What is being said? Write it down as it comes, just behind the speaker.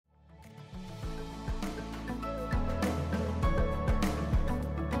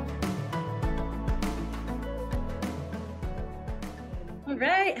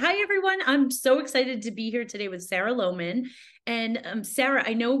right. Hi, everyone. I'm so excited to be here today with Sarah Lohman. And Sarah,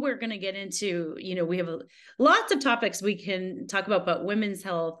 I know we're going to get into, we have lots of topics we can talk about women's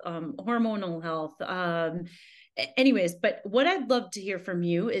health, hormonal health. Anyways, but what I'd love to hear from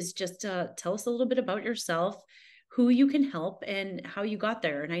you is just tell us a little bit about yourself, who you can help, and how you got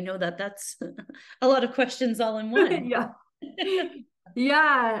there. And I know that that's a lot of questions all in one. Yeah.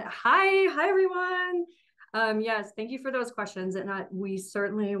 Yeah. Hi, everyone. Yes, thank you for those questions. And we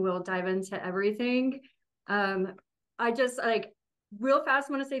certainly will dive into everything. I just real fast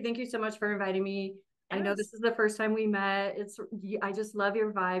want to say thank you so much for inviting me. I know Yes. this is the first time we met. I just love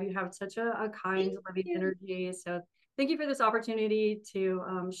your vibe. You have such a kind, loving energy. So thank you for this opportunity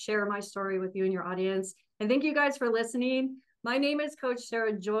to share my story with you and your audience. And thank you guys for listening. My name is Coach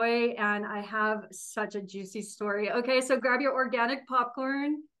Sarah Joy, and I have such a juicy story. Okay, so grab your organic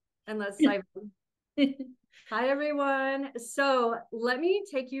popcorn and let's dive in. Hi, everyone. So let me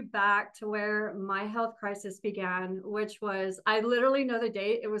take you back to where my health crisis began, which was, I literally know the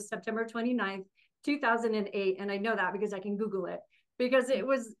date. It was September 29th, 2008. And I know that because I can Google it, because it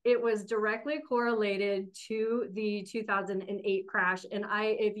was directly correlated to the 2008 crash. And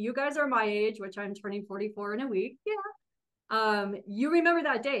if you guys are my age, which I'm turning 44 in a week, yeah, you remember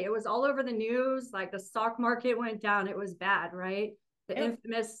that day. It was all over the news. Like the stock market went down. It was bad, right? The Yep.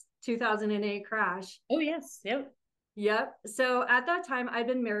 infamous 2008 crash. Oh, yes. Yep. Yep. So at that time, I'd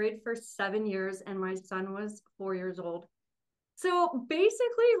been married for 7 years and my son was 4 years old. So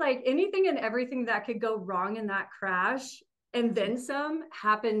basically, like anything and everything that could go wrong in that crash and then some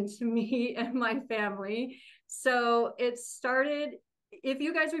happened to me and my family. So it started, if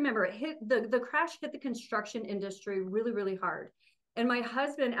you guys remember, it hit the crash hit the construction industry really, really hard. And my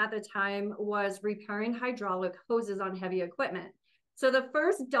husband at the time was repairing hydraulic hoses on heavy equipment. So the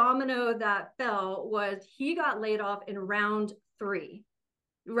first domino that fell was he got laid off in round 3,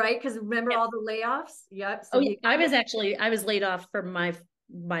 right? Because remember Yep. all the layoffs? Yep. Oh, So yeah. he I was laid off from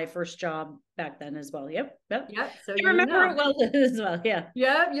my first job back then as well. Yep. Yep. Yep. So I you remember know. it well as well. Yeah.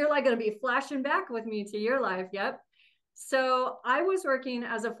 Yep. You're like going to be flashing back with me to your life. Yep. So I was working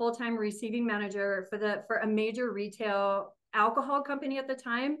as a full-time receiving manager for a major retail alcohol company at the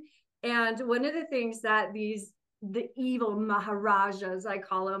time. And one of the things that the evil Maharajas, I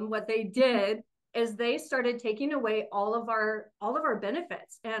call them, what they did is they started taking away all of our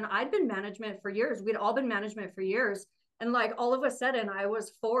benefits. And I'd been management for years. We'd all been management for years. And like all of a sudden I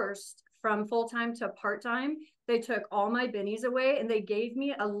was forced from full-time to part-time. They took all my bennies away and they gave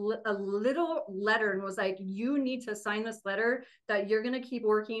me a little letter and was like, you need to sign this letter that you're going to keep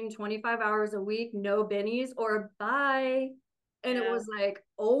working 25 hours a week, no bennies, or bye. And it Yeah. was like,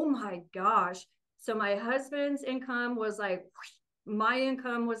 oh my gosh. So my husband's income was like, my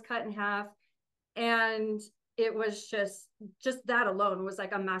income was cut in half. And it was just that alone was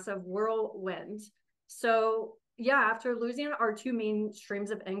like a massive whirlwind. So yeah, after losing our two main streams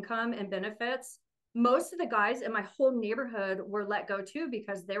of income and benefits, most of the guys in my whole neighborhood were let go too,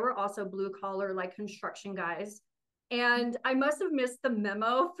 because they were also blue collar, like construction guys. And I must have missed the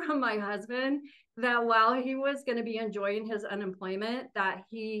memo from my husband that while he was going to be enjoying his unemployment, that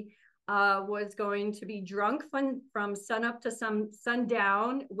he was going to be drunk from sun up to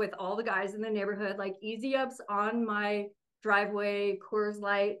sundown with all the guys in the neighborhood, like easy ups on my driveway, Coors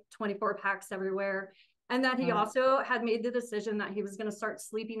Light, 24 packs everywhere. And that he also had made the decision that he was going to start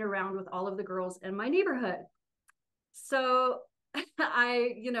sleeping around with all of the girls in my neighborhood. So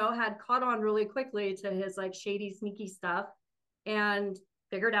I, had caught on really quickly to his like shady, sneaky stuff and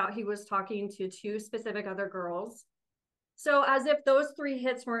figured out he was talking to two specific other girls. So as if those 3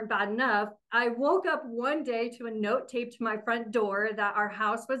 hits weren't bad enough, I woke up one day to a note taped to my front door that our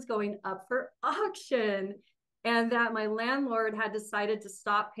house was going up for auction and that my landlord had decided to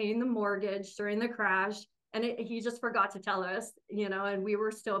stop paying the mortgage during the crash. And he just forgot to tell us, and we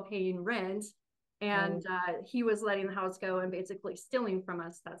were still paying rent. And he was letting the house go and basically stealing from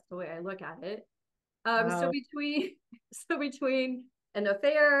us. That's the way I look at it. So Wow. between an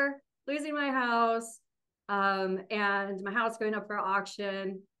affair, losing my house, and my house going up for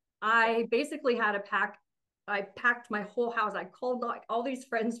auction, I basically had to pack. I packed my whole house. I called like all these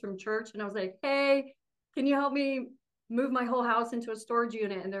friends from church and I was like, hey, can you help me move my whole house into a storage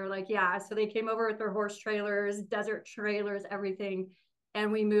unit? And they're like, yeah. So they came over with their horse trailers, desert trailers, everything.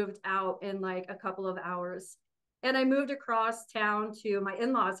 And we moved out in like a couple of hours. And I moved across town to my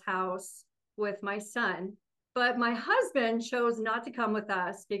in-laws' house with my son. But my husband chose not to come with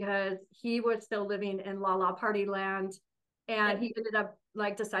us because he was still living in La La Party land. And Yep. he ended up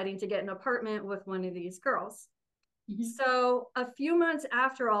like deciding to get an apartment with one of these girls. Mhm. So a few months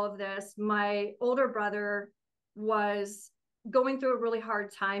after all of this, my older brother was going through a really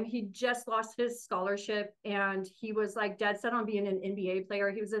hard time. He just lost his scholarship and he was like dead set on being an NBA player.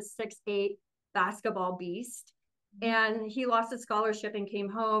 He was a 6'8" basketball beast. And he lost his scholarship and came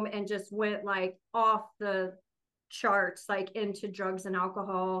home and just went like off the charts, like into drugs and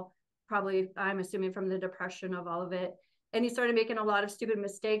alcohol, probably, I'm assuming, from the depression of all of it. And he started making a lot of stupid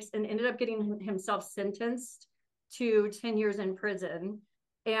mistakes and ended up getting himself sentenced to 10 years in prison.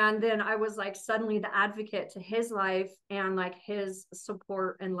 And then I was like suddenly the advocate to his life and like his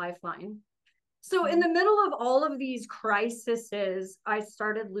support and lifeline. So in the middle of all of these crises, I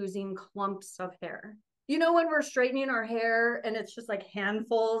started losing clumps of hair. You know, when we're straightening our hair and it's just like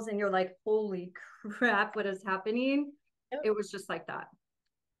handfuls and you're like, holy crap, what is happening? Yep. It was just like that. Yep.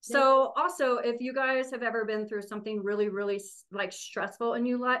 So also, if you guys have ever been through something really, really like stressful in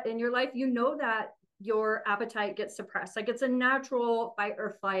your life, you know that your appetite gets suppressed. Like it's a natural fight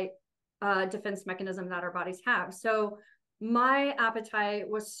or flight defense mechanism that our bodies have. So my appetite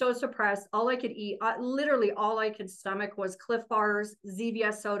was so suppressed. All I could eat, literally all I could stomach was Cliff Bars,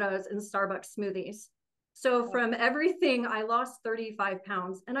 ZVS sodas, and Starbucks smoothies. So from everything, I lost 35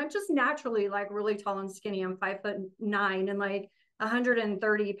 pounds. And I'm just naturally like really tall and skinny. I'm 5'9" and like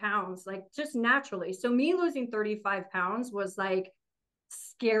 130 pounds, like just naturally. So me losing 35 pounds was like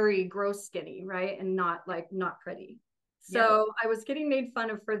scary, gross skinny, right? And not pretty. So I was getting made fun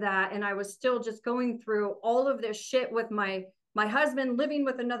of for that. And I was still just going through all of this shit with my husband living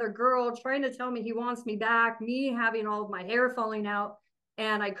with another girl, trying to tell me he wants me back, me having all of my hair falling out.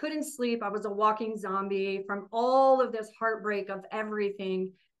 And I couldn't sleep. I was a walking zombie from all of this heartbreak of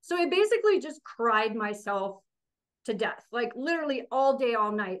everything. So I basically just cried myself to death, like literally all day,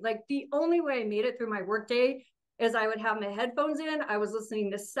 all night. Like the only way I made it through my workday is I would have my headphones in. I was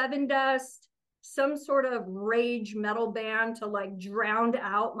listening to Seven Dust, some sort of rage metal band to like drown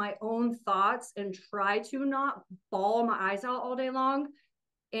out my own thoughts and try to not bawl my eyes out all day long.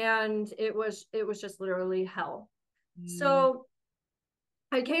 And it was just literally hell. So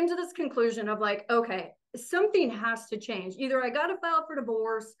I came to this conclusion of like, okay, something has to change. Either I got to file for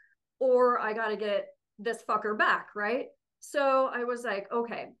divorce or I got to get this fucker back, right? So I was like,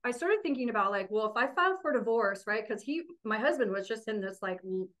 okay, I started thinking about like, well, if I file for divorce, right? Because my husband was just in this like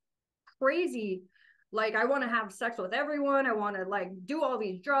crazy, like, I want to have sex with everyone. I want to like do all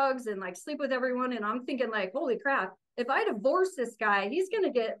these drugs and like sleep with everyone. And I'm thinking like, holy crap, if I divorce this guy, he's going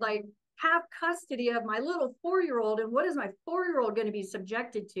to get like have custody of my little 4-year-old. And what is my 4-year-old going to be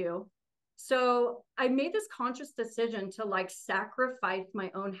subjected to? So I made this conscious decision to like sacrifice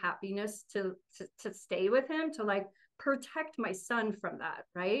my own happiness to stay with him, to like protect my son from that.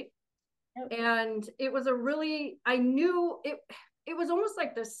 Right. And it was I knew it was almost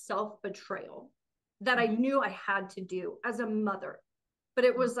like this self-betrayal that I knew I had to do as a mother, but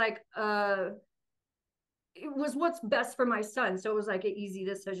it was like, it was what's best for my son. So it was like an easy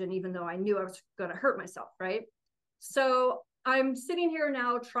decision, even though I knew I was going to hurt myself. Right. So I'm sitting here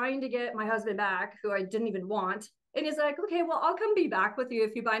now trying to get my husband back, who I didn't even want. And he's like, okay, well, I'll come be back with you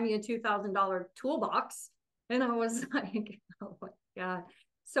if you buy me a $2,000 toolbox. And I was like, oh my God.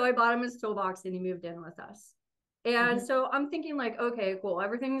 So I bought him his toolbox and he moved in with us. And so I'm thinking like, okay, cool.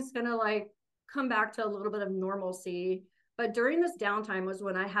 Everything's going to like come back to a little bit of normalcy. But during this downtime was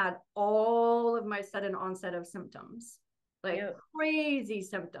when I had all of my sudden onset of symptoms, like crazy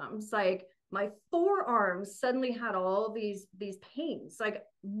symptoms. Like my forearms suddenly had all these pains, like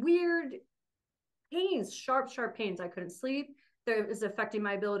weird pains, sharp pains. I couldn't sleep. It was affecting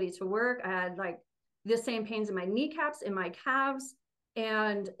my ability to work. I had like the same pains in my kneecaps, in my calves.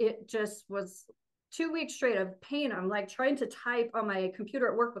 And it just was 2 weeks straight of pain. I'm like trying to type on my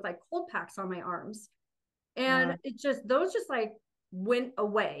computer at work with like cold packs on my arms. And those just like went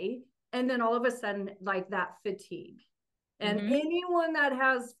away. And then all of a sudden, like that fatigue. And anyone that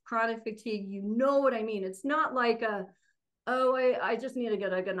has chronic fatigue, you know what I mean? It's not like I just need to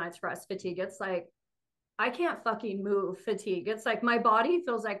get a good night's rest fatigue. It's like, I can't fucking move fatigue. It's like my body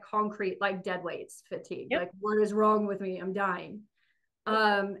feels like concrete, like dead weights fatigue. Like, what is wrong with me? I'm dying.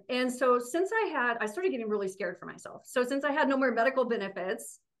 And so since I started getting really scared for myself. So since I had no more medical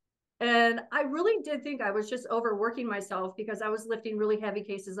benefits, and I really did think I was just overworking myself because I was lifting really heavy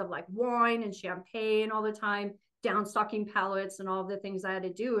cases of like wine and champagne all the time, down stocking pallets and all of the things I had to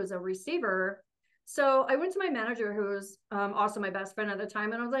do as a receiver. So I went to my manager, who was also my best friend at the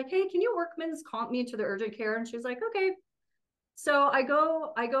time. And I was like, hey, can you workman's comp me to the urgent care? And she was like, okay. So I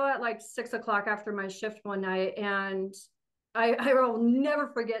go at like 6 o'clock after my shift one night, and I will never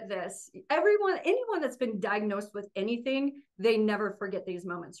forget this. Anyone that's been diagnosed with anything, they never forget these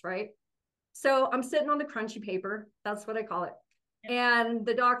moments, right? So I'm sitting on the crunchy paper. That's what I call it. And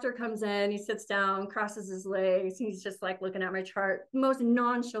the doctor comes in, he sits down, crosses his legs. He's just like looking at my chart, most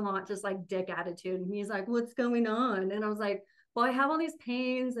nonchalant, just like dick attitude. And he's like, "What's going on?" And I was like, "Well, I have all these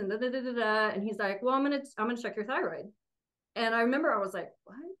pains and da da da da da." And he's like, "Well, I'm gonna check your thyroid." And I remember I was like,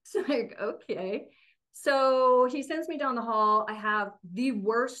 "What?" Like, okay. So he sends me down the hall. I have the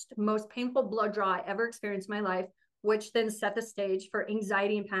worst, most painful blood draw I ever experienced in my life, which then set the stage for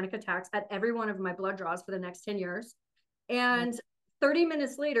anxiety and panic attacks at every one of my blood draws for the next 10 years. And 30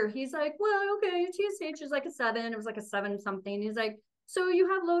 minutes later, he's like, "Well, okay, your TSH is like a 7." It was like a 7 something. He's like, "So you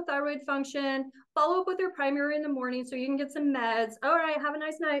have low thyroid function. Follow up with your primary in the morning so you can get some meds. All right, have a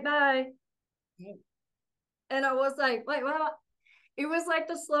nice night. Bye." And I was like, "Wait, well," it was like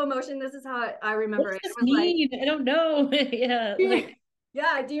the slow motion. This is how I What remember does it. It this was like, mean? I don't know. Yeah, yeah, like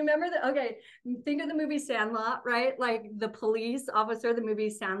yeah. Do you remember that? Okay, think of the movie Sandlot, right? Like the police officer, the movie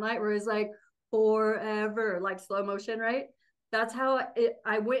Sandlot, where it's like forever, like slow motion, right? That's how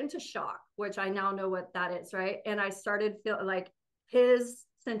I went into shock, which I now know what that is, right? And I started feeling like his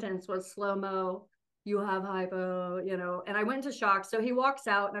sentence was slow mo. "You have hypo," and I went into shock. So he walks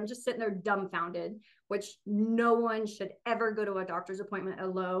out, and I'm just sitting there dumbfounded, which no one should ever go to a doctor's appointment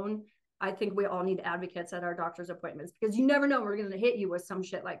alone. I think we all need advocates at our doctor's appointments because you never know we're going to hit you with some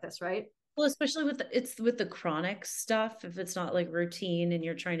shit like this, right? well, especially with the chronic stuff, if it's not like routine and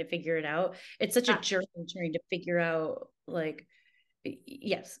you're trying to figure it out, it's such a Yeah. journey trying to figure out like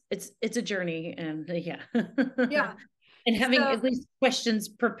yes, it's a journey and yeah. Yeah. And having So, at least questions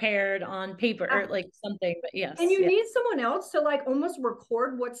prepared on paper yeah. or like something, but And yes, you yeah. need someone else to like almost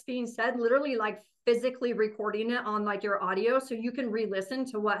record what's being said, literally like physically recording it on like your audio so you can re-listen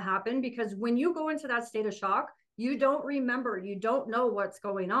to what happened. Because when you go into that state of shock, you don't remember, you don't know what's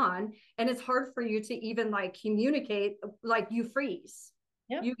going on. And it's hard for you to even like communicate, like you freeze.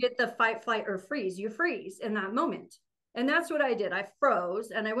 Yep. You get the fight, flight, or freeze. You freeze in that moment. And that's what I did. I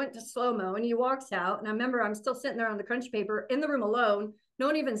froze and I went to slow mo and he walks out. And I remember I'm still sitting there on the crunch paper in the room alone. No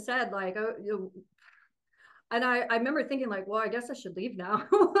one even said like, "Oh," and I remember thinking like, well, I guess I should leave now.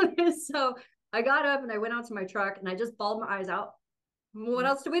 So I got up and I went out to my truck and I just bawled my eyes out. What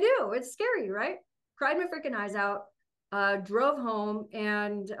else do we do? It's scary, right? Cried my freaking eyes out, drove home,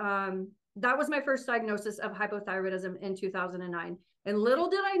 and that was my first diagnosis of hypothyroidism in 2009. And little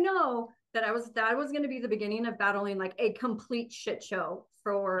did I know that that was going to be the beginning of battling like a complete shit show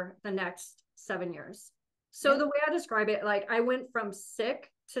for the next 7 years. So the way I describe it, like I went from sick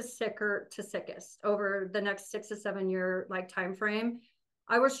to sicker to sickest over the next 6 to 7 year like time frame.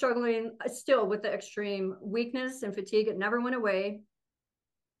 I was struggling still with the extreme weakness and fatigue. It never went away.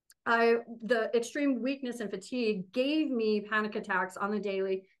 The extreme weakness and fatigue gave me panic attacks on the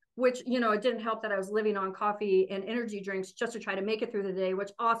daily, which, it didn't help that I was living on coffee and energy drinks just to try to make it through the day,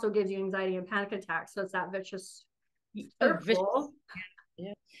 which also gives you anxiety and panic attacks. So it's that vicious circle.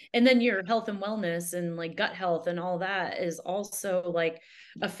 Yeah. And then your health and wellness and like gut health and all that is also like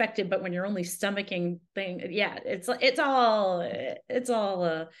affected. But when you're only stomaching thing, yeah, it's all a Shit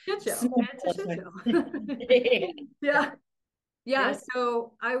show. It's a shit show. yeah. Yeah. Yeah. Yeah.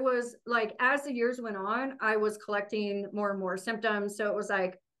 So I was like, as the years went on, I was collecting more and more symptoms. So it was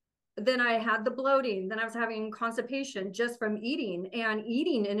like, then I had the bloating, then I was having constipation just from eating, and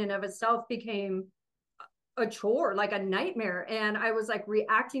eating in and of itself became a chore, like a nightmare. And I was like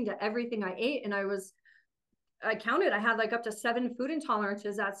reacting to everything I ate. And I counted, I had like up to 7 food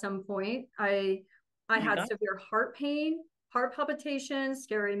intolerances at some point. I Oh my had God. severe heart pain, heart palpitations,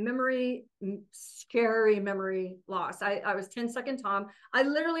 scary memory loss. I was 10-second Tom. I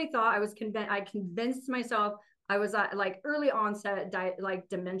literally thought I convinced myself I was at like early onset like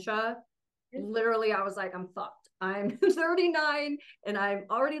dementia. Literally, I was like, I'm fucked. I'm 39 and I'm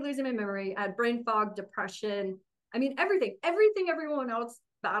already losing my memory. I had brain fog, depression. I mean, everything everyone else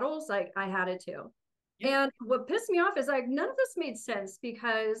battles, like I had it too. Yeah. And what pissed me off is like none of this made sense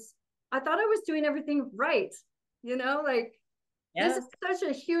because I thought I was doing everything right. Like this Yeah. is such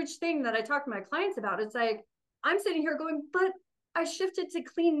a huge thing that I talk to my clients about. It's like I'm sitting here going, but I shifted to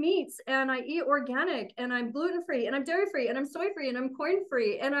clean meats and I eat organic and I'm gluten free and I'm dairy free and I'm soy free and I'm corn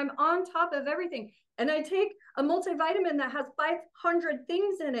free and I'm on top of everything. And I take a multivitamin that has 500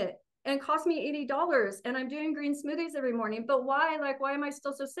 things in it and cost me $80 and I'm doing green smoothies every morning. But why? Like, why am I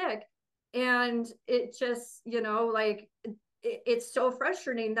still so sick? And it just, like it's so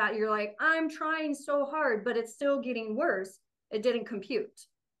frustrating that you're like, I'm trying so hard, but it's still getting worse. It didn't compute.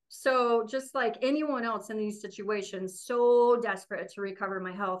 So just like anyone else in these situations, so desperate to recover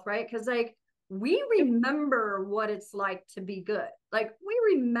my health, right? Because like we remember what it's like to be good. Like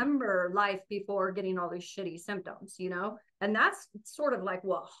we remember life before getting all these shitty symptoms, and that's sort of like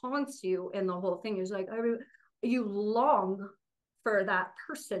what haunts you in the whole thing is like you long for that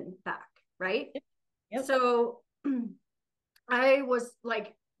person back, right? Yep. So I was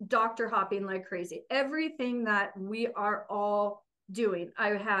like doctor hopping like crazy. Everything that we are all doing. I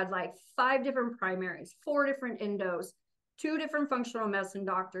had like 5 different primaries, 4 different endos, 2 different functional medicine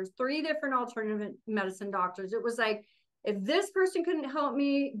doctors, 3 different alternative medicine doctors. It was like, if this person couldn't help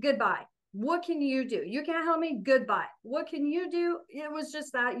me, goodbye. What can you do? You can't help me, goodbye. What can you do? It was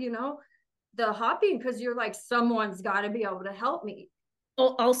just that, you know, the hopping, because you're like, someone's got to be able to help me.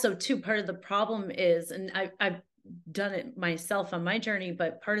 Also, too, part of the problem is, and I've done it myself on my journey,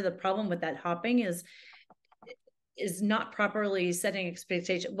 but part of the problem with that hopping is not properly setting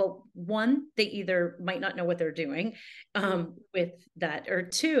expectation. Well, one, they either might not know what they're doing with that, or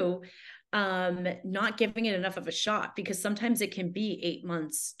 2, not giving it enough of a shot, because sometimes it can be 8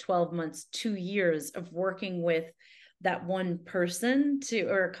 months, 12 months, 2 years of working with that one person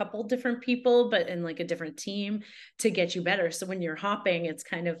or a couple different people, but in like a different team to get you better. So when you're hopping, it's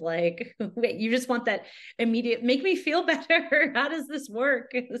kind of like, wait, you just want that immediate, make me feel better. How does this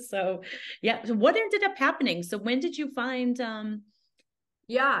work? So yeah. So what ended up happening? So when did you find,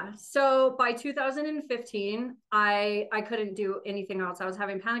 Yeah. So by 2015, I couldn't do anything else. I was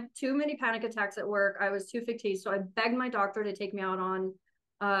having too many panic attacks at work. I was too fatigued. So I begged my doctor to take me out on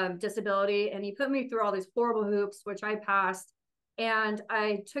disability, and he put me through all these horrible hoops, which I passed. And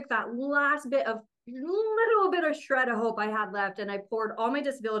I took that last little bit of shred of hope I had left, and I poured all my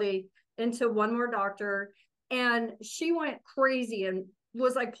disability into one more doctor. And she went crazy and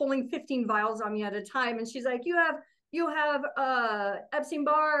was like pulling 15 vials on me at a time. And she's like, you have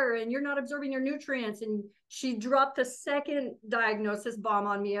Epstein-Barr and you're not absorbing your nutrients. And she dropped the second diagnosis bomb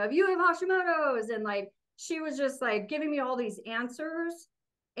on me of, you have Hashimoto's. And like, she was just like giving me all these answers.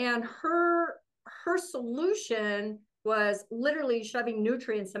 And her solution was literally shoving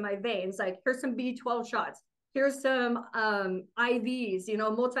nutrients in my veins. Like, here's some B12 shots. Here's some IVs, you know,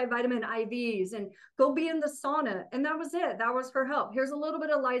 multivitamin IVs, and go be in the sauna. And that was it. That was her help. Here's a little bit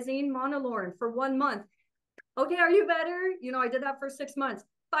of lysine monolaurin for 1 month. Okay, are you better? You know, I did that for 6 months.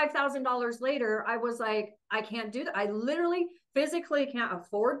 $5,000 later, I was like, I can't do that. I literally physically can't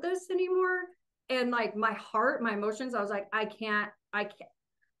afford this anymore. And like my heart, my emotions, I was like, I can't,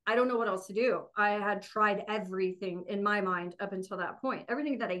 I don't know what else to do. I had tried everything in my mind up until that point,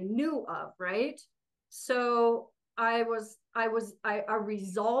 everything that I knew of, right? So I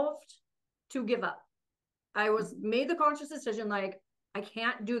resolved to give up. I was made the conscious decision, like, I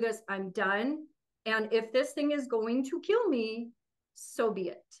can't do this. I'm done. And if this thing is going to kill me, so be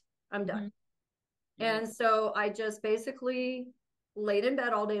it. I'm done. And so I just basically laid in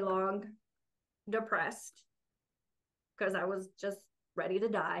bed all day long, depressed, because I was just ready to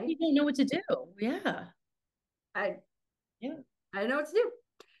die. you didn't know what to do. Yeah. I didn't know what to do.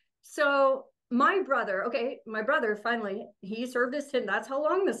 So my brother finally, he served his 10. That's how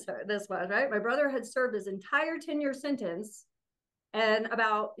long this was, right? My brother had served his entire 10-year sentence. And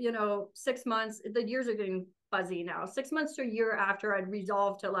about, 6 months, the years are getting fuzzy now. 6 months to a year after I'd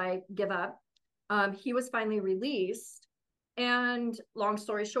resolved to like give up, he was finally released. And long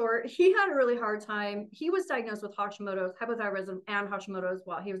story short, he had a really hard time. He was diagnosed with Hashimoto's, hypothyroidism, and Hashimoto's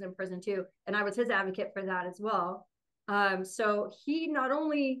while he was in prison too. And I was his advocate for that as well. So he not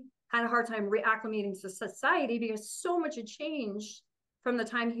only had a hard time reacclimating to society because so much had changed from the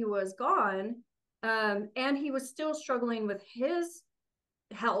time he was gone, and he was still struggling with his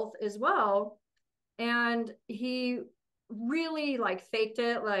health as well. And he really like faked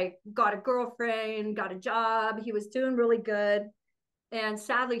it, like got a girlfriend, got a job. He was doing really good. And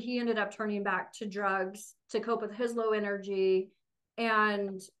sadly, he ended up turning back to drugs to cope with his low energy.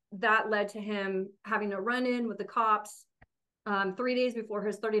 And that led to him having a run-in with the cops 3 days before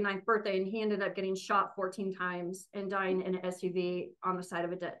his 39th birthday. And he ended up getting shot 14 times and dying in an SUV on the side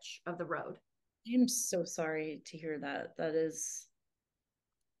of a ditch of the road. I'm so sorry to hear that. That is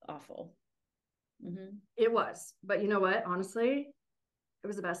awful. It was. But you know what? Honestly, it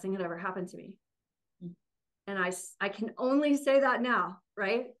was the best thing that ever happened to me. And I can only say that now,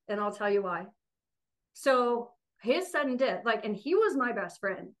 right? And I'll tell you why. So his sudden death, like, and he was my best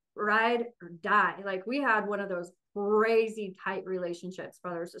friend, ride or die. Like, we had one of those crazy tight relationships,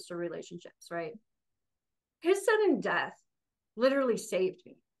 brother-sister relationships, right? His sudden death literally saved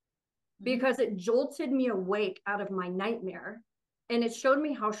me because it jolted me awake out of my nightmare. And it showed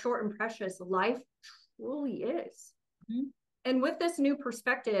me how short and precious life truly is. And with this new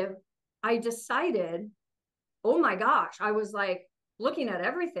perspective, I decided, oh my gosh, I was like looking at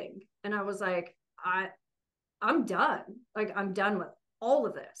everything and I was like, I'm done. Like, I'm done with all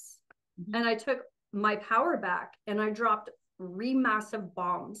of this. And I took my power back and I dropped 3 massive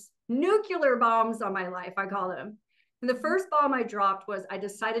bombs, nuclear bombs on my life, I call them. And the first bomb I dropped was I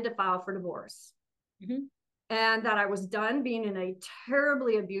decided to file for divorce. Mm-hmm. And that I was done being in a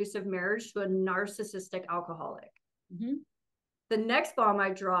terribly abusive marriage to a narcissistic alcoholic. Mm-hmm. The next bomb I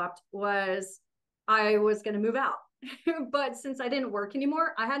dropped was I was going to move out. But since I didn't work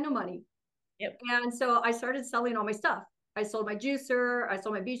anymore, I had no money. Yep. And so I started selling all my stuff. I sold my juicer, I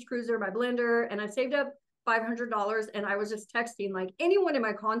sold my beach cruiser, my blender, and I saved up $500. And I was just texting like anyone in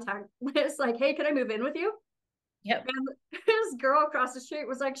my contact list, like, hey, can I move in with you? Yep. And this girl across the street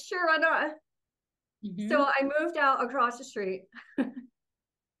was like, sure, why not? Mm-hmm. So I moved out across the street,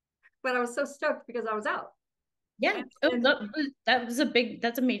 but I was so stoked because I was out. Yeah. And That's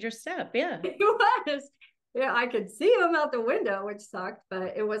a major step. Yeah. it was. Yeah, I could see him out the window, which sucked,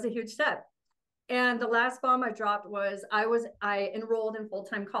 but it was a huge step. And the last bomb I dropped was I enrolled in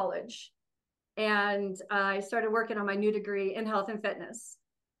full-time college, and I started working on my new degree in health and fitness.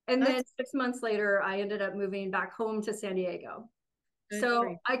 And then 6 months later, I ended up moving back home to San Diego.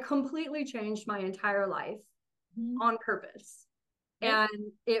 So I completely changed my entire life on purpose. Yep.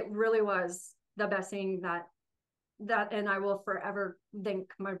 And it really was the best thing that, and I will forever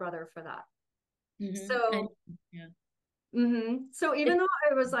thank my brother for that. Mm-hmm. So, yeah. Mm-hmm. So even though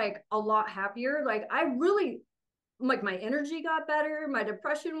I was like a lot happier, like I really, like my energy got better, my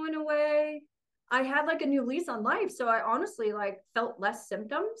depression went away. I had like a new lease on life. So I honestly like felt less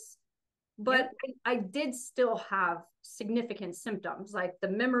symptoms, but I did still have significant symptoms like the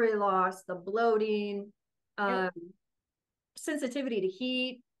memory loss, the bloating, sensitivity to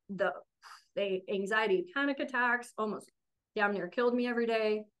heat, the anxiety, panic attacks, almost damn near killed me every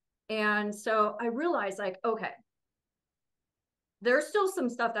day. And so I realized like, okay, there's still some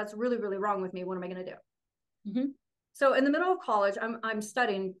stuff that's really, really wrong with me. What am I going to do? Mm-hmm. So in the middle of college, I'm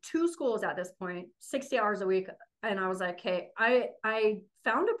studying 2 schools at this point, 60 hours a week. And I was like, hey, I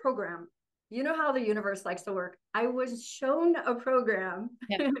found a program. You know how the universe likes to work. I was shown a program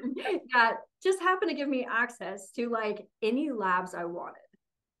that just happened to give me access to like any labs I wanted.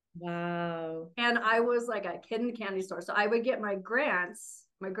 Wow. And I was like a kid in a candy store. So I would get my grant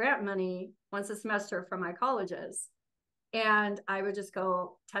money once a semester from my colleges. And I would just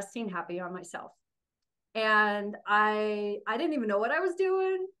go testing happy on myself. And I didn't even know what I was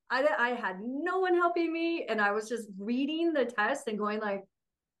doing. I had no one helping me. And I was just reading the test and going like,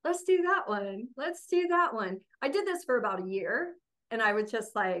 let's do that one. Let's do that one. I did this for about a year. And I would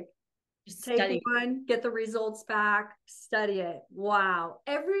just like, take one, get the results back, study it. Wow.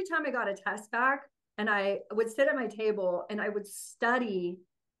 Every time I got a test back and I would sit at my table and I would study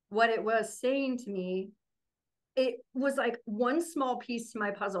what it was saying to me, it was like one small piece to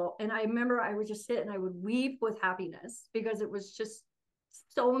my puzzle. And I remember I would just sit and I would weep with happiness because it was just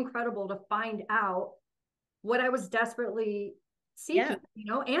so incredible to find out what I was desperately seeking,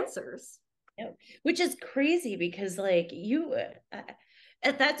 answers. Which is crazy because like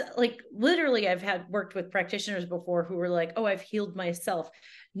that's like literally I've worked with practitioners before who were like, oh, I've healed myself.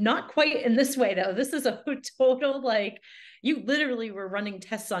 Not quite in this way though. This is a total like you literally were running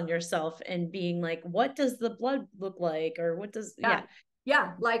tests on yourself and being like, what does the blood look like? Or what does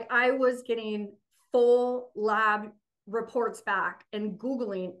yeah. Like I was getting full lab reports back and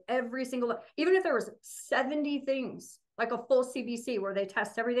Googling every single, even if there was 70 things, like a full CBC where they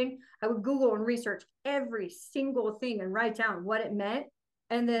test everything, I would Google and research every single thing and write down what it meant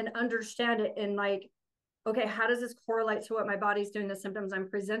and then understand it and like, okay, how does this correlate to what my body's doing, the symptoms I'm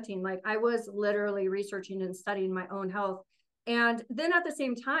presenting? Like I was literally researching and studying my own health. And then at the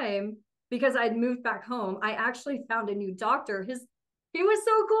same time, because I'd moved back home, I actually found a new doctor. He was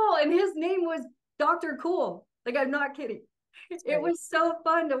so cool. And his name was Dr. Cool. Like, I'm not kidding. It was so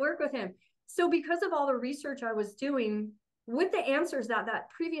fun to work with him. So because of all the research I was doing with the answers that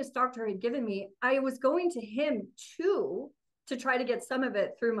previous doctor had given me, I was going to him too, to try to get some of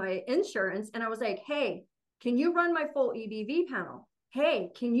it through my insurance. And I was like, hey, can you run my full EBV panel? Hey,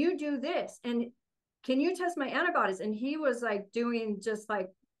 can you do this? And can you test my antibodies? And he was like doing just like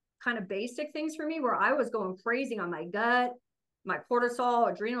kind of basic things for me where I was going crazy on my gut, my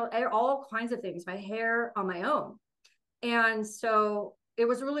cortisol, adrenal, all kinds of things, my hair on my own. And so it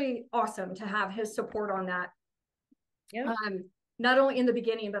was really awesome to have his support on that. Yeah. Not only in the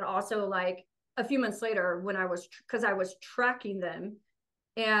beginning, but also like a few months later when I was tracking them.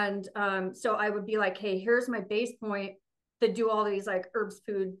 And so I would be like, hey, here's my base point to do all these like herbs,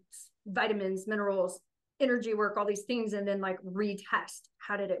 foods, vitamins, minerals, energy work, all these things, and then like retest.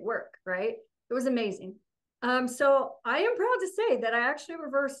 How did it work? Right. It was amazing. So I am proud to say that I actually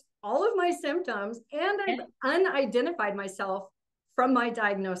reversed all of my symptoms and I've unidentified myself from my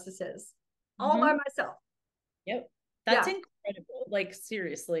diagnoses all by myself. Yep. That's incredible. Like,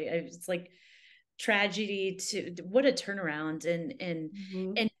 seriously, it's like tragedy to what a turnaround,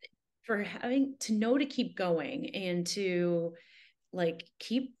 and for having to know to keep going and to like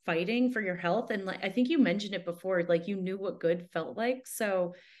keep fighting for your health. And like I think you mentioned it before, like you knew what good felt like.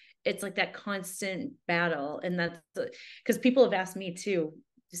 So it's like that constant battle. And that's because people have asked me too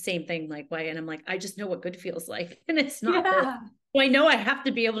the same thing, like why, and I'm like, I just know what good feels like. And it's not that I know I have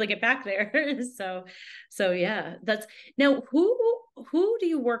to be able to get back there. So yeah, that's now who do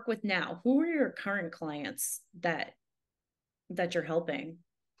you work with now? Who are your current clients that you're helping?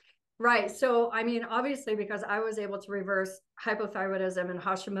 Right. So, I mean, obviously, because I was able to reverse hypothyroidism and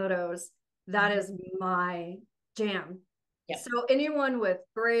Hashimoto's, that is my jam. Yep. So, anyone with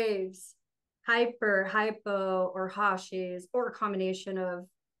Graves, hypo, or Hashis, or a combination of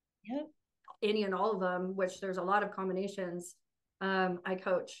any and all of them, which there's a lot of combinations, I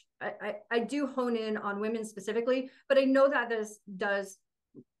coach. I do hone in on women specifically, but I know that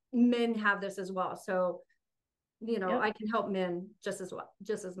men have this as well. So, I can help men just as well,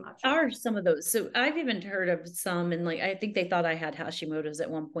 just as much. Are some of those? So I've even heard of some, and like I think they thought I had Hashimoto's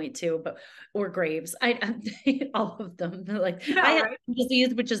at one point too, but or Graves. All of them. Like I have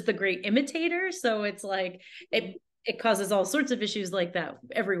disease, which is the great imitator. So it's like it causes all sorts of issues like that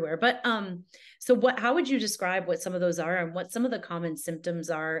everywhere. But so how would you describe what some of those are and what some of the common symptoms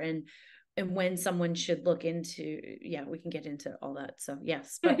are, and when someone should look into? Yeah, we can get into all that. So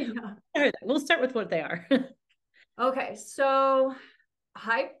yes, but we'll start with what they are. Okay, so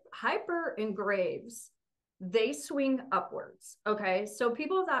hyper and Graves, they swing upwards. Okay, so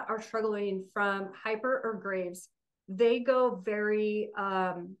people that are struggling from hyper or Graves, they go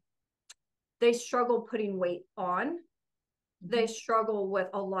they struggle putting weight on. They struggle with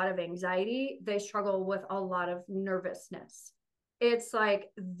a lot of anxiety. They struggle with a lot of nervousness. It's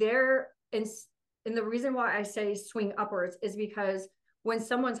like and the reason why I say swing upwards is because when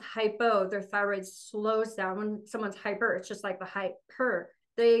someone's hypo, their thyroid slows down. When someone's hyper, it's just like the hyper.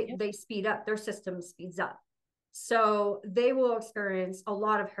 They speed up, their system speeds up. So they will experience a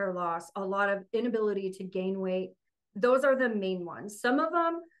lot of hair loss, a lot of inability to gain weight. Those are the main ones. Some of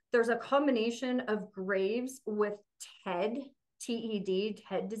them, there's a combination of Graves with TED,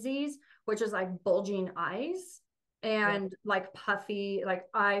 TED disease, which is like bulging eyes and like puffy, like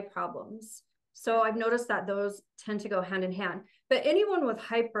eye problems. So I've noticed that those tend to go hand in hand. But anyone with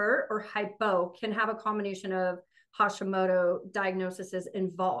hyper or hypo can have a combination of Hashimoto diagnoses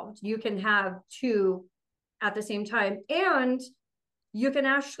involved. You can have two at the same time, and you can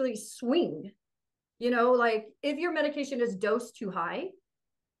actually swing. Like if your medication is dosed too high,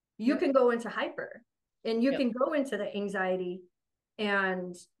 you can go into hyper, and you can go into the anxiety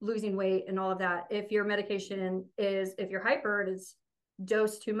and losing weight and all of that. If your medication if you're hyper, it is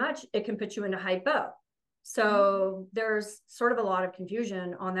dosed too much, it can put you into hypo. So there's sort of a lot of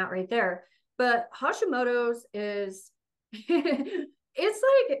confusion on that right there. But Hashimoto's is, it's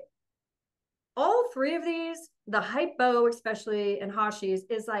like all three of these, the hypo especially and Hashi's,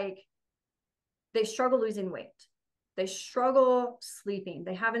 is like they struggle losing weight. They struggle sleeping.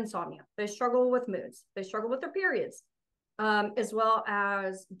 They have insomnia. They struggle with moods. They struggle with their periods, as well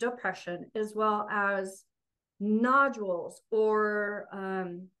as depression, as well as nodules or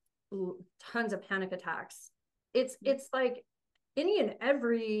tons of panic attacks. It's like any and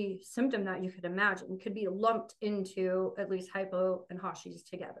every symptom that you could imagine could be lumped into at least hypo and Hashi's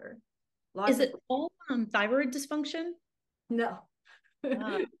together. Is it all thyroid dysfunction? No.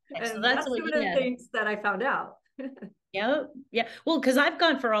 Okay, and so that's one of the things that I found out. Yeah. Well, because I've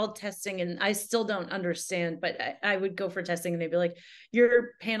gone for all testing and I still don't understand, but I would go for testing and they'd be like,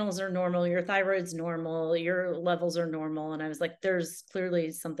 your panels are normal, your thyroid's normal, your levels are normal. And I was like, there's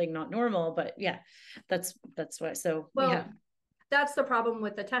clearly something not normal, but yeah, that's why. So that's the problem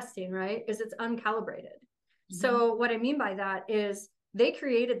with the testing, right? Is it's uncalibrated. So what I mean by that is they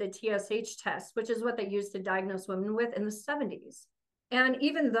created the TSH test, which is what they used to diagnose women with in the 70s. And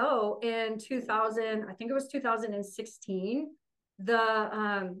even though in 2000, I think it was 2016,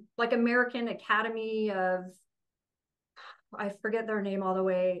 the like American Academy of, I forget their name all the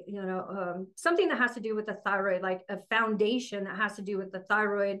way, something that has to do with the thyroid, like a foundation that has to do with the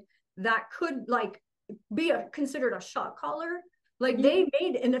thyroid that could like be considered a shot caller. Like they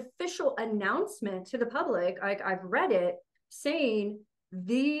made an official announcement to the public. I've read it saying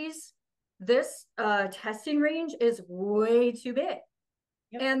this testing range is way too big.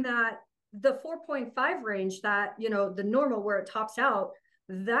 And that the 4.5 range that, the normal where it tops out,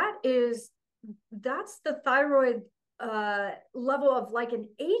 that's the thyroid level of like an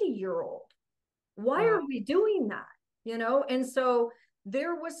 80-year-old. Why are we doing that? And so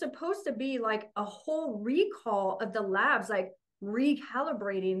there was supposed to be like a whole recall of the labs, like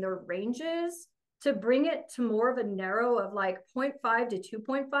recalibrating their ranges to bring it to more of a narrow of like 0.5 to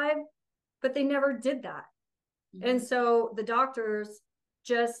 2.5, but they never did that. Mm-hmm. And so the doctors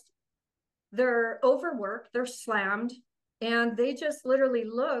just, they're overworked, they're slammed, and they just literally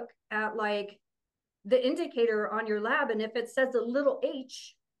look at like the indicator on your lab. And if it says a little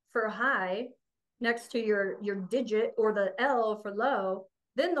H for high next to your digit, or the L for low,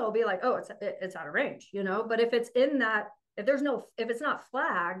 then they'll be like, oh, it's out of range, you know. But if it's in that, if it's not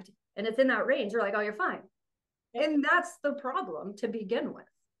flagged and it's in that range, you're like, oh, you're fine. And that's the problem to begin with.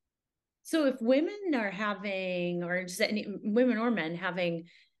 So if women are having, or just any women or men having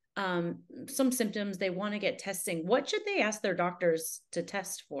some symptoms, they want to get testing, what should they ask their doctors to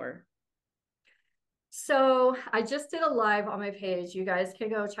test for? So I just did a live on my page. You guys can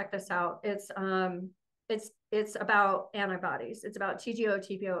go check this out. It's about antibodies. It's about TGO,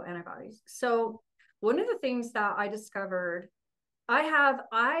 TPO antibodies. So one of the things that I discovered,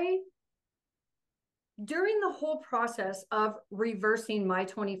 during the whole process of reversing my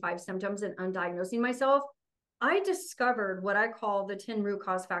 25 symptoms and undiagnosing myself, I discovered what I call the 10 root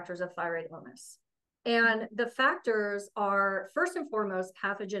cause factors of thyroid illness. And the factors are, first and foremost,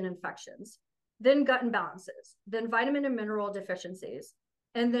 pathogen infections, then gut imbalances, then vitamin and mineral deficiencies,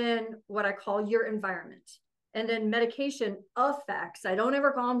 and then what I call your environment, and then medication effects. I don't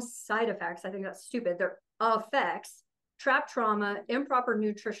ever call them side effects. I think that's stupid. They're effects, trapped trauma, improper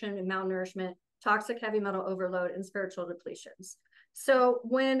nutrition and malnourishment, toxic heavy metal overload, and spiritual depletions. So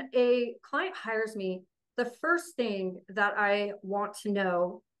when a client hires me, the first thing that I want to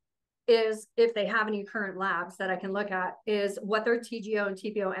know is, if they have any current labs that I can look at, is what their TGO and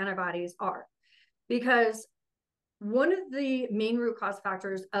TPO antibodies are. Because one of the main root cause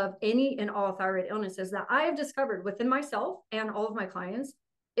factors of any and all thyroid illnesses that I have discovered within myself and all of my clients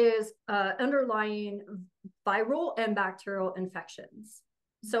is underlying viral and bacterial infections.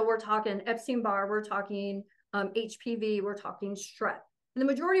 So we're talking Epstein-Barr, we're talking HPV, we're talking strep. And the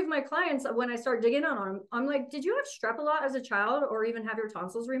majority of my clients, when I start digging on them, I'm like, did you have strep a lot as a child, or even have your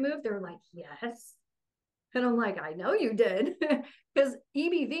tonsils removed? They're like, yes. And I'm like, I know you did, because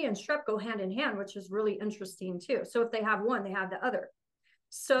EBV and strep go hand in hand, which is really interesting too. So if they have one, they have the other.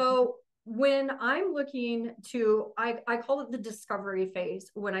 So when I'm looking to, I call it the discovery phase.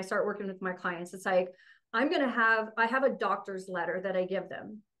 When I start working with my clients, it's like, I have a doctor's letter that I give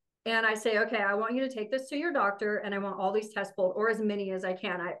them. And I say, okay, I want you to take this to your doctor, and I want all these tests pulled, or as many as I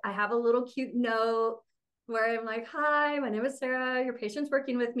can. I have a little cute note where I'm like, hi, my name is Sarah. Your patient's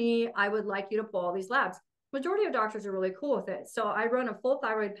working with me. I would like you to pull all these labs. Majority of doctors are really cool with it. So I run a full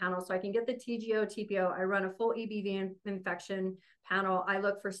thyroid panel so I can get the TGO, TPO. I run a full EBV infection panel. I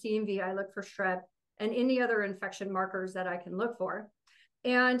look for CMV. I look for strep and any other infection markers that I can look for.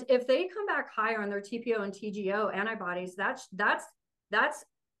 And if they come back higher on their TPO and TGO antibodies, that's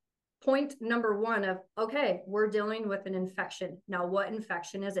point number one of, okay, we're dealing with an infection. Now, what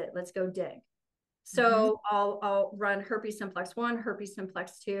infection is it? Let's go dig. So I'll run herpes simplex 1, herpes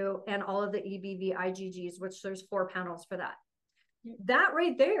simplex 2, and all of the EBV IgGs, which there's 4 panels for that. That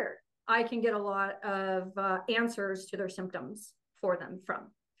right there, I can get a lot of answers to their symptoms for them from.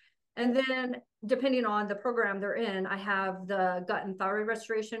 And then depending on the program they're in, I have the gut and thyroid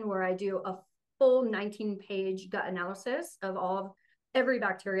restoration, where I do a full 19-page gut analysis of every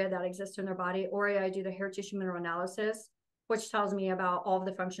bacteria that exists in their body. Or I do the hair tissue mineral analysis, which tells me about all of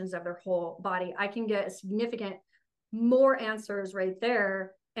the functions of their whole body. I can get significant more answers right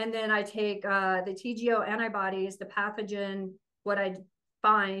there. And then I take the TGO antibodies, the pathogen, what I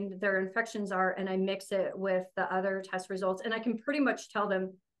find their infections are, and I mix it with the other test results. And I can pretty much tell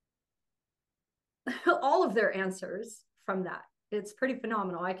them all of their answers from that. It's pretty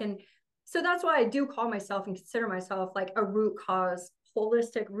phenomenal. So that's why I do call myself and consider myself like a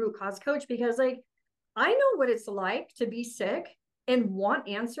holistic root cause coach, because like, I know what it's like to be sick and want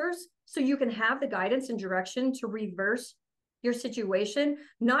answers, so you can have the guidance and direction to reverse your situation,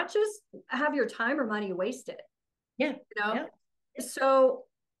 not just have your time or money wasted. Yeah. You know? Yeah. So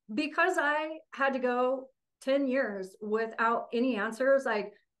because I had to go 10 years without any answers,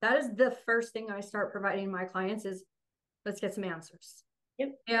 like, that is the first thing I start providing my clients is, let's get some answers.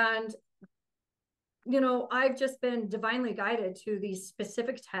 Yep. And, you know, I've just been divinely guided to these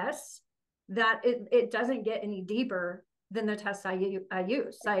specific tests that it doesn't get any deeper than the tests I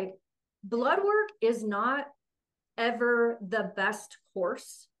use. Like, blood work is not ever the best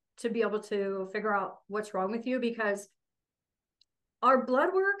course to be able to figure out what's wrong with you, because our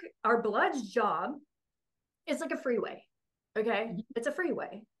blood's job is like a freeway. Okay. It's a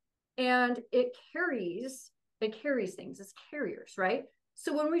freeway, and it carries things. It's carriers, right?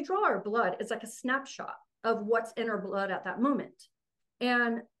 So when we draw our blood, it's like a snapshot of what's in our blood at that moment.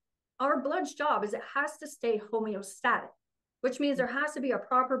 And our blood's job is it has to stay homeostatic, which means there has to be a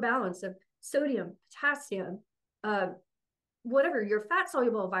proper balance of sodium, potassium, whatever, your fat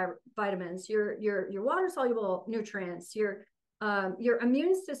soluble vitamins, your water soluble nutrients, your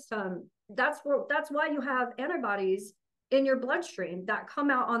immune system. That's why you have antibodies in your bloodstream that come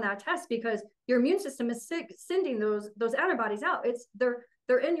out on that test, because your immune system is sending those antibodies out.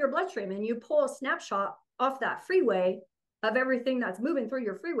 They're in your bloodstream, and you pull a snapshot off that freeway of everything that's moving through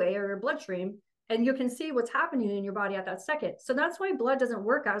your freeway or your bloodstream, and you can see what's happening in your body at that second. So that's why blood doesn't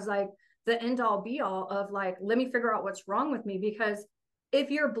work as like the end all be all of like, let me figure out what's wrong with me. Because if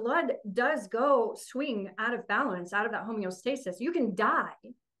your blood does go swing out of balance, out of that homeostasis, you can die.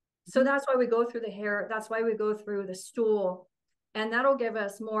 So that's why we go through the hair. That's why we go through the stool. And that'll give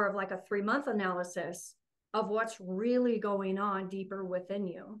us more of like a 3-month analysis of what's really going on deeper within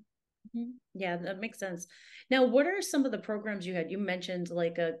you. Yeah, that makes sense. Now, what are some of the programs you had? You mentioned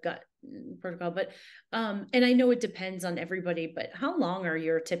like a gut protocol, but and I know it depends on everybody, but how long are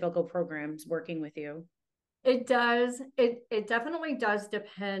your typical programs working with you? It does. It definitely does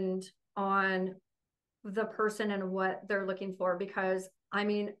depend on the person and what they're looking for, because I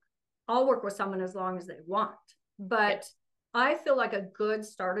mean, I'll work with someone as long as they want, but I feel like a good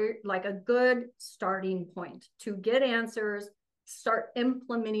starting point to get answers, start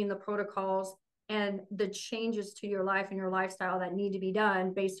implementing the protocols and the changes to your life and your lifestyle that need to be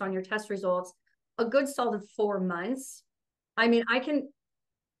done based on your test results, a good solid 4 months. I mean, I kind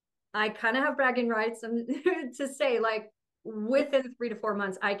of have bragging rights to say, like, within 3 to 4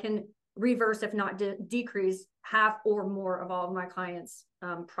 months, I can reverse, if not decrease, half or more of all of my clients'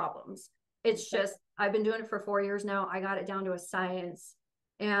 problems. It's just, I've been doing it for 4 years now. I got it down to a science,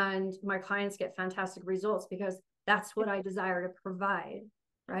 and my clients get fantastic results because that's what I desire to provide,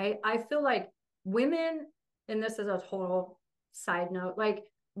 right? I feel like women, and this is a total side note, like,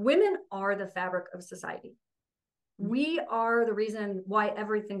 women are the fabric of society. We are the reason why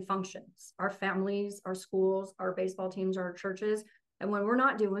everything functions. Our families, our schools, our baseball teams, our churches. And when we're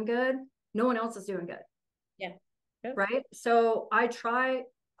not doing good, no one else is doing good. Yeah. Right. So I'm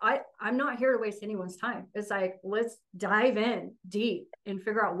not here to waste anyone's time. It's like, let's dive in deep and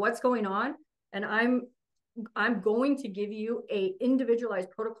figure out what's going on. And I'm going to give you a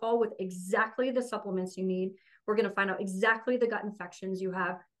individualized protocol with exactly the supplements you need. We're going to find out exactly the gut infections you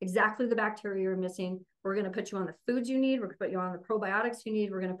have, exactly the bacteria you're missing. We're going to put you on the foods you need. We're going to put you on the probiotics you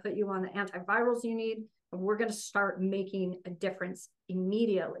need. We're going to put you on the antivirals you need. And we're going to start making a difference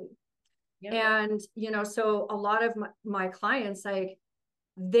immediately. Yep. And, so a lot of my clients, like,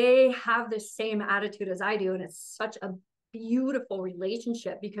 they have the same attitude as I do. And it's such a beautiful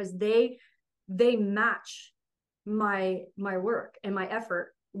relationship because they match my work and my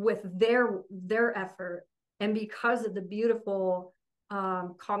effort with their effort. And because of the beautiful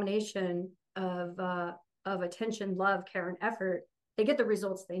combination of attention, love, care, and effort, they get the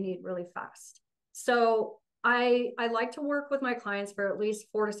results they need really fast. So I like to work with my clients for at least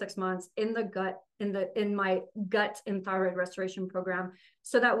 4 to 6 months in my gut and thyroid restoration program,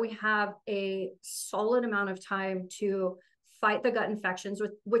 so that we have a solid amount of time to fight the gut infections,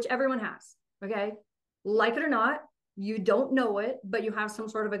 which everyone has. Okay. Like it or not, you don't know it, but you have some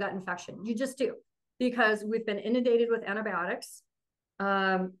sort of a gut infection. You just do, because we've been inundated with antibiotics,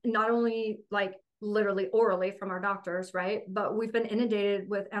 not only like literally orally from our doctors, right? But we've been inundated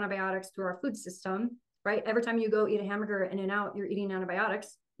with antibiotics through our food system, right? Every time you go eat a hamburger in and out, you're eating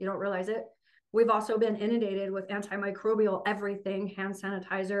antibiotics. You don't realize it. We've also been inundated with antimicrobial everything, hand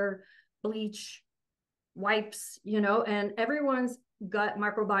sanitizer, bleach, wipes, and everyone's gut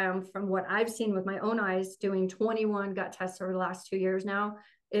microbiome, from what I've seen with my own eyes, doing 21 gut tests over the last 2 years now,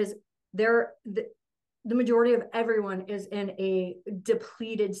 is the majority of everyone is in a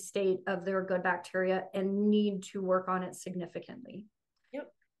depleted state of their gut bacteria and need to work on it significantly.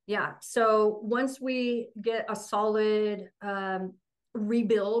 Yep. Yeah. So once we get a solid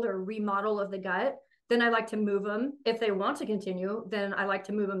rebuild or remodel of the gut, then I like to move them. If they want to continue, then I like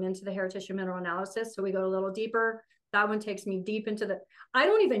to move them into the hair tissue mineral analysis. So we go a little deeper. That one takes me deep into I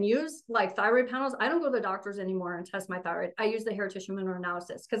don't even use like thyroid panels. I don't go to the doctors anymore and test my thyroid. I use the hair tissue mineral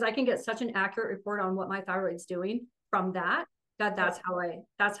analysis because I can get such an accurate report on what my thyroid's doing from that's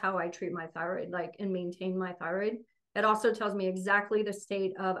how I treat my thyroid, like, and maintain my thyroid. It also tells me exactly the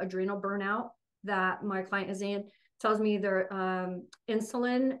state of adrenal burnout that my client is in. It tells me their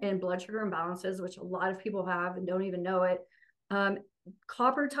insulin and blood sugar imbalances, which a lot of people have and don't even know it.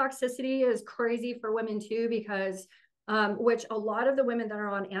 Copper toxicity is crazy for women too, because which a lot of the women that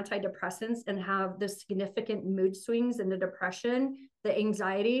are on antidepressants and have the significant mood swings and the depression, the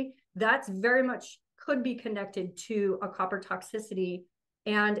anxiety, that's very much could be connected to a copper toxicity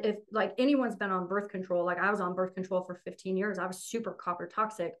And if like anyone's been on birth control, like I was on birth control for 15 years, I was super copper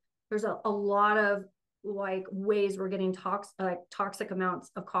toxic. There's a lot of like ways we're getting toxic amounts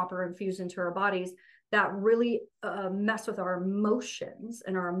of copper infused into our bodies that really mess with our emotions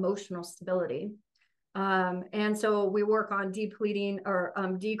and our emotional stability. And so we work on depleting or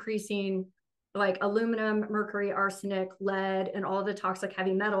decreasing like aluminum, mercury, arsenic, lead, and all the toxic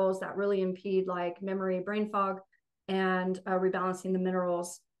heavy metals that really impede like memory, brain fog, and rebalancing the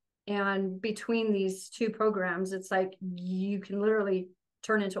minerals. And between these two programs, it's like you can literally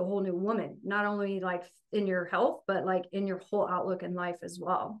turn into a whole new woman, not only like in your health, but like in your whole outlook in life as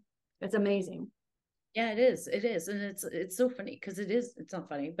well. It's amazing. Yeah, it is. It is. And it's so funny because it's not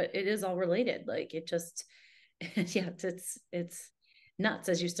funny, but it is all related. Like it just, yeah, it's nuts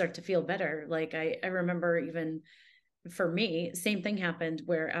as you start to feel better. Like I remember even for me, same thing happened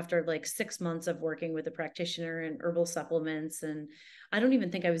where after like 6 months of working with a practitioner and herbal supplements, and I don't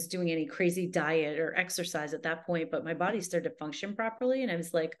even think I was doing any crazy diet or exercise at that point, but my body started to function properly. And I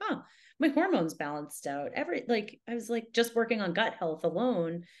was like, oh, my hormones balanced out. I was like just working on gut health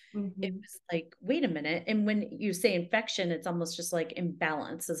alone. It was like, wait a minute. And when you say infection, it's almost just like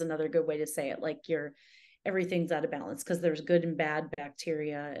imbalance is another good way to say it. Like everything's out of balance because there's good and bad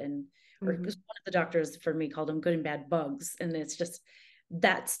bacteria or because one of the doctors for me called them good and bad bugs. And it's just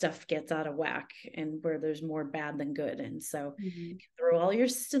that stuff gets out of whack and where there's more bad than good. And so throw all your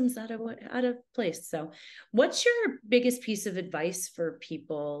systems out of place. So what's your biggest piece of advice for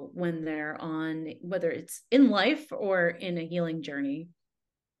people when they're on, whether it's in life or in a healing journey?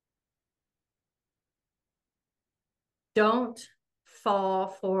 Don't fall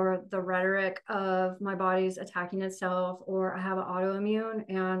for the rhetoric of my body's attacking itself, or I have an autoimmune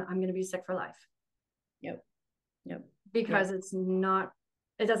and I'm going to be sick for life. Yep. Because it's not,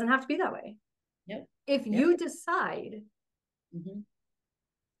 it doesn't have to be that way. If you decide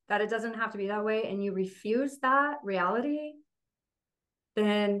that it doesn't have to be that way and you refuse that reality,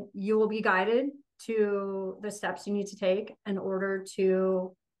 then you will be guided to the steps you need to take in order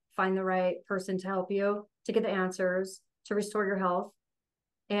to find the right person to help you, to get the answers, to restore your health.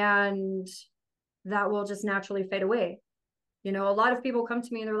 And that will just naturally fade away. You know, a lot of people come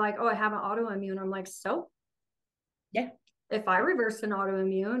to me and they're like, oh, I have an autoimmune. I'm like, so? Yeah. If I reversed an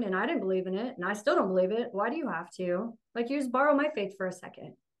autoimmune and I didn't believe in it and I still don't believe it, why do you have to? Like, you just borrow my faith for a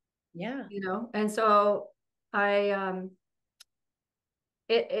second. Yeah. You know? And so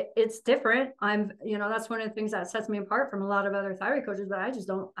it's different. That's one of the things that sets me apart from a lot of other thyroid coaches, but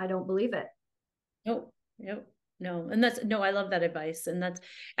I don't believe it. Nope. No. And I love that advice. And that's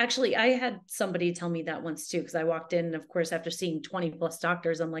actually, I had somebody tell me that once too, because I walked in, and of course, after seeing 20 plus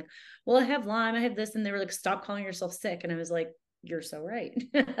doctors, I'm like, well, I have Lyme, I have this. And they were like, stop calling yourself sick. And I was like, you're so right.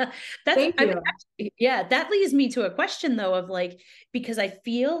 Thank you. Yeah, that leads me to a question though, of like, because I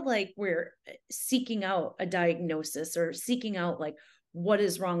feel like we're seeking out a diagnosis or seeking out like, what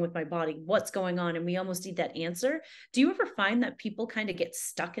is wrong with my body? What's going on? And we almost need that answer. Do you ever find that people kind of get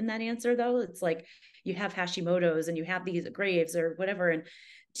stuck in that answer though? It's like, you have Hashimoto's and you have these Graves or whatever. And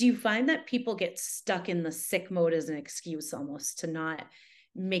do you find that people get stuck in the sick mode as an excuse almost to not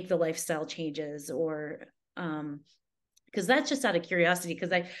make the lifestyle changes? Or because that's just out of curiosity,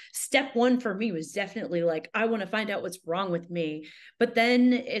 because step one for me was definitely like, I want to find out what's wrong with me. But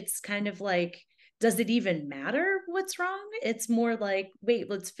then it's kind of like, does it even matter what's wrong? It's more like, wait,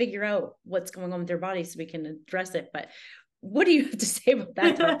 let's figure out what's going on with your body so we can address it. But what do you have to say about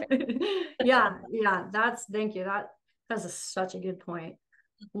that topic? yeah, thank you. That's such a good point.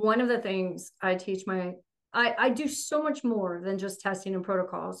 One of the things I teach I do so much more than just testing and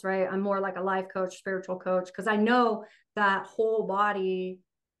protocols, right? I'm more like a life coach, spiritual coach, because I know that whole body,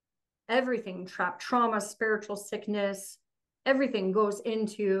 everything, trauma, spiritual sickness, everything goes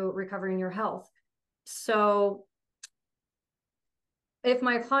into recovering your health. So if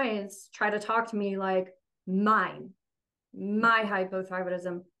my clients try to talk to me like my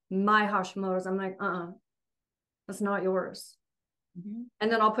hypothyroidism, my Hashimoto's, I'm like, that's not yours.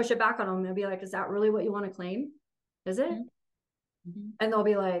 And then I'll push it back on them and be like, is that really what you want to claim? Is it? And they'll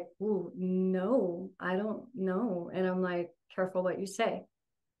be like, ooh, no, I don't know. And I'm like, careful what you say.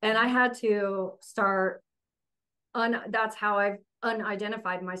 And I had to start that's how I've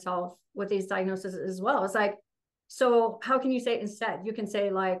unidentified myself with these diagnoses as well. It's like, so how can you say it instead? You can say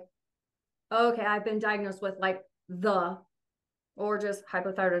like, okay, I've been diagnosed with like or just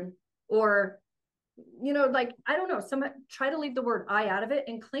hypothyroid, or, like, I don't know, try to leave the word I out of it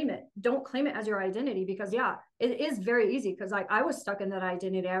and claim it. Don't claim it as your identity, because yeah, it is very easy. Cause like I was stuck in that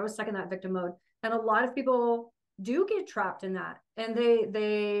identity. I was stuck in that victim mode. And a lot of people do get trapped in that, and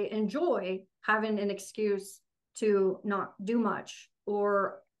they enjoy having an excuse to not do much.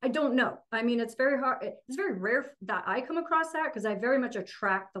 or I don't know. I mean, it's very hard. It's very rare that I come across that, because I very much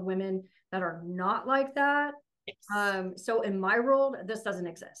attract the women that are not like that. Yes. So in my world, this doesn't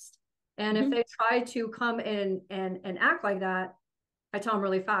exist. And if Mhm. they try to come in and act like that, I tell them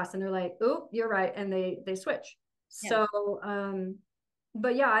really fast, and they're like, "Oh, you're right," and they switch. Yeah. So,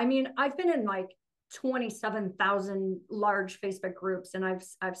 but yeah, I mean, I've been in like 27,000 large Facebook groups, and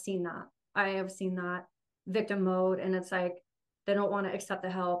I've seen that. I have seen that victim mode, and it's like they don't want to accept the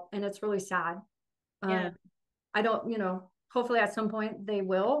help, and it's really sad. Yeah. I don't, hopefully at some point they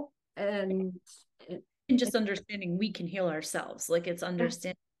will, and And just understanding we can heal ourselves. Like it's yeah.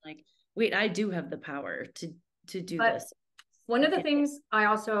 understanding like, wait, I do have the power to do But this. one I of the can't. things I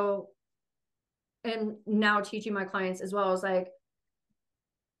also am now teaching my clients as well is like,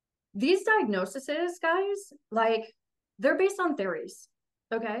 these diagnoses, guys, like they're based on theories.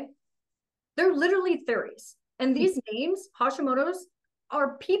 Okay. They're literally theories. And these names, Hashimoto's,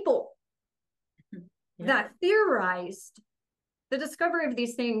 are people Yeah. that theorized the discovery of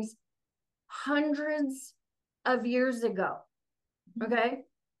these things hundreds of years ago. Okay.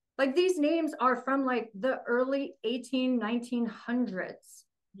 Like these names are from like the early 1900s.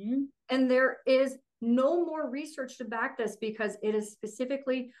 Mm-hmm. And there is no more research to back this, because it is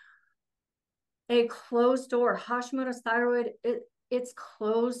specifically a closed door. Hashimoto's thyroid, it's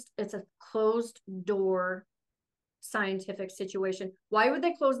closed. It's a closed door scientific situation. Why would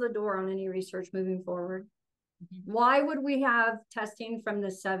they close the door on any research moving forward? Mm-hmm. Why would we have testing from the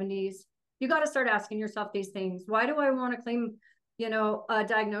 70s? You got to start asking yourself these things. Why do I want to claim, a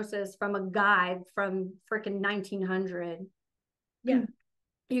diagnosis from a guy from freaking 1900? Yeah.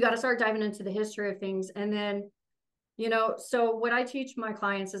 You got to start diving into the history of things. And then, so what I teach my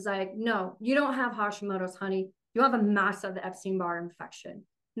clients is like, no, you don't have Hashimoto's, honey. You have a massive Epstein-Barr infection.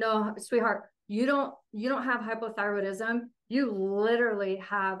 No, sweetheart, you don't have hypothyroidism. You literally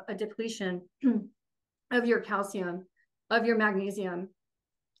have a depletion of your calcium, of your magnesium,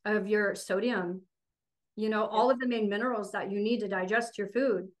 of your sodium, Yep. all of the main minerals that you need to digest your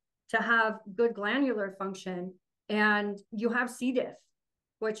food, to have good glandular function. And you have C. diff,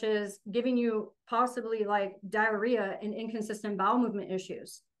 which is giving you possibly like diarrhea and inconsistent bowel movement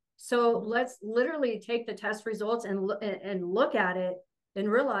issues. So Mm-hmm. let's literally take the test results and look at it and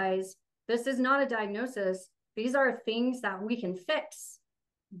realize this is not a diagnosis. These are things that we can fix.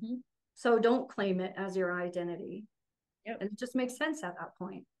 Mm-hmm. So don't claim it as your identity. Yep. And it just makes sense at that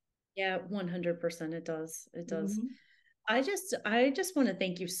point. Yeah, 100%. It does. It does. Mm-hmm. I just want to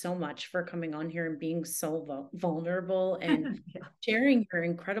thank you so much for coming on here and being so vulnerable and Yeah. sharing your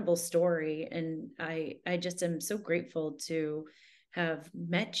incredible story. And I just am so grateful to have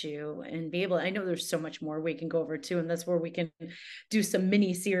met you and be able, I know there's so much more we can go over too. And that's where we can do some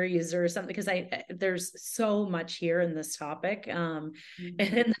mini series or something, because there's so much here in this topic. Mm-hmm.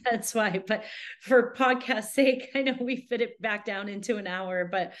 And that's why, but for podcast sake, I know we fit it back down into an hour,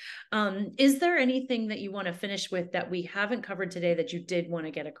 but is there anything that you want to finish with that we haven't covered today that you did want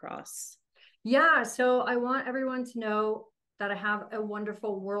to get across? Yeah. So I want everyone to know that I have a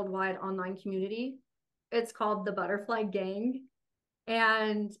wonderful worldwide online community. It's called the Butterfly Gang.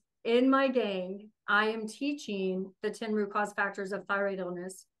 And in my gang, I am teaching the 10 root cause factors of thyroid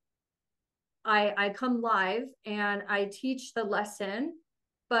illness. I come live and I teach the lesson,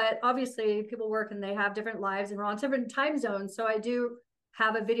 but obviously people work and they have different lives and we're on different time zones. So I do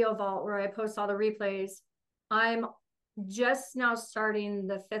have a video vault where I post all the replays. I'm just now starting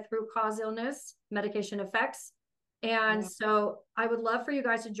the 5th root cause illness medication effects. And Wow. so I would love for you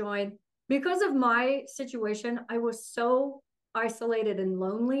guys to join. Because of my situation, I was so isolated and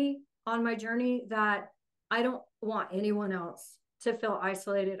lonely on my journey that I don't want anyone else to feel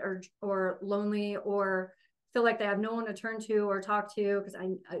isolated or lonely or feel like they have no one to turn to or talk to, because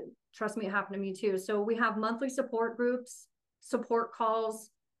I trust me, it happened to me too. So we have monthly support groups, support calls,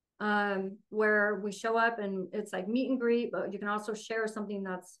 where we show up and it's like meet and greet, but you can also share something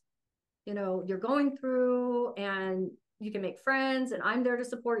that's, you're going through, and you can make friends, and I'm there to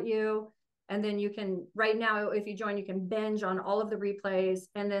support you. And then you can, right now, if you join, you can binge on all of the replays.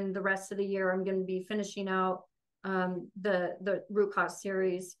 And then the rest of the year, I'm going to be finishing out the root cause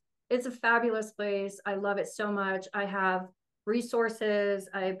series. It's a fabulous place. I love it so much. I have resources.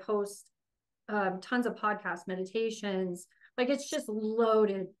 I post tons of podcast meditations. Like it's just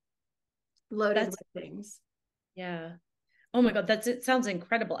loaded That's, with things. yeah. Oh my God, it sounds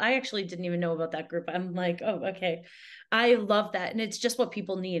incredible. I actually didn't even know about that group. I'm like, oh, okay. I love that. And it's just what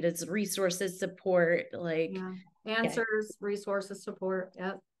people need. It's resources, support, like, Yeah. yeah. Answers, resources, support.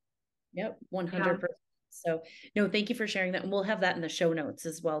 Yep. Yep, Yeah. 100%. So no, thank you for sharing that. And we'll have that in the show notes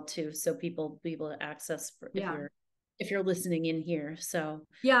as well too. So people be able to access if Yeah. you're if you're listening in here. So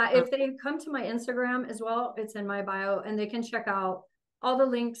yeah, if they come to my Instagram as well, it's in my bio, and they can check out all the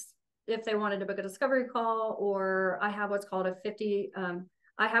links if they wanted to book a discovery call, or I have what's called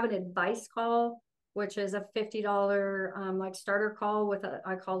I have an advice call, which is a $50 like starter call with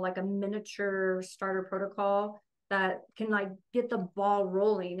I call like a miniature starter protocol that can like get the ball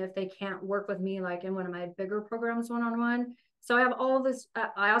rolling if they can't work with me like in one of my bigger programs one-on-one. So I have all this.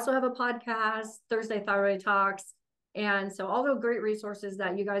 I also have a podcast, Thursday Thyroid Talks. And so all the great resources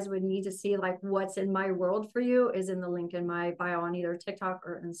that you guys would need to see like what's in my world for you is in the link in my bio on either TikTok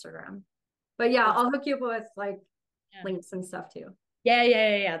or Instagram. But yeah, I'll hook you up with like links and stuff too.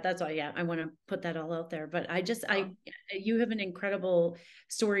 Yeah. That's why. Yeah, I want to put that all out there. But you have an incredible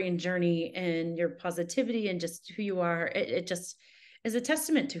story and journey, and your positivity and just who you are. It just is a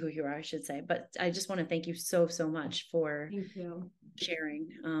testament to who you are, I should say. But I just want to thank you so much for sharing.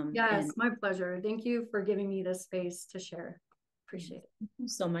 Yes, my pleasure. Thank you for giving me this space to share. Appreciate it. Thank you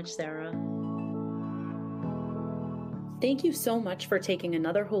so much, Sarah. Thank you so much for taking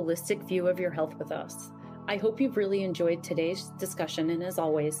another holistic view of your health with us. I hope you've really enjoyed today's discussion, and as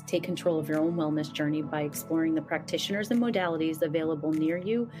always, take control of your own wellness journey by exploring the practitioners and modalities available near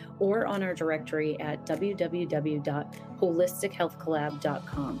you or on our directory at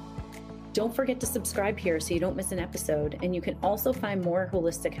www.holistichealthcollab.com. Don't forget to subscribe here so you don't miss an episode, and you can also find more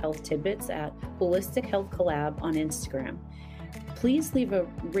holistic health tidbits at Holistic Health Collab on Instagram. Please leave a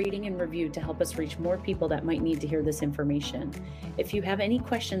rating and review to help us reach more people that might need to hear this information. If you have any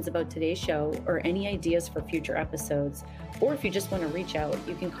questions about today's show or any ideas for future episodes, or if you just want to reach out,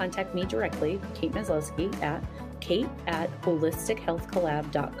 you can contact me directly, Kate Maslowski, at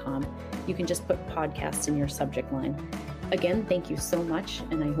kate@holistichealthcollab.com. You can just put podcast in your subject line. Again, thank you so much,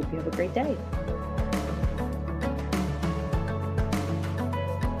 and I hope you have a great day.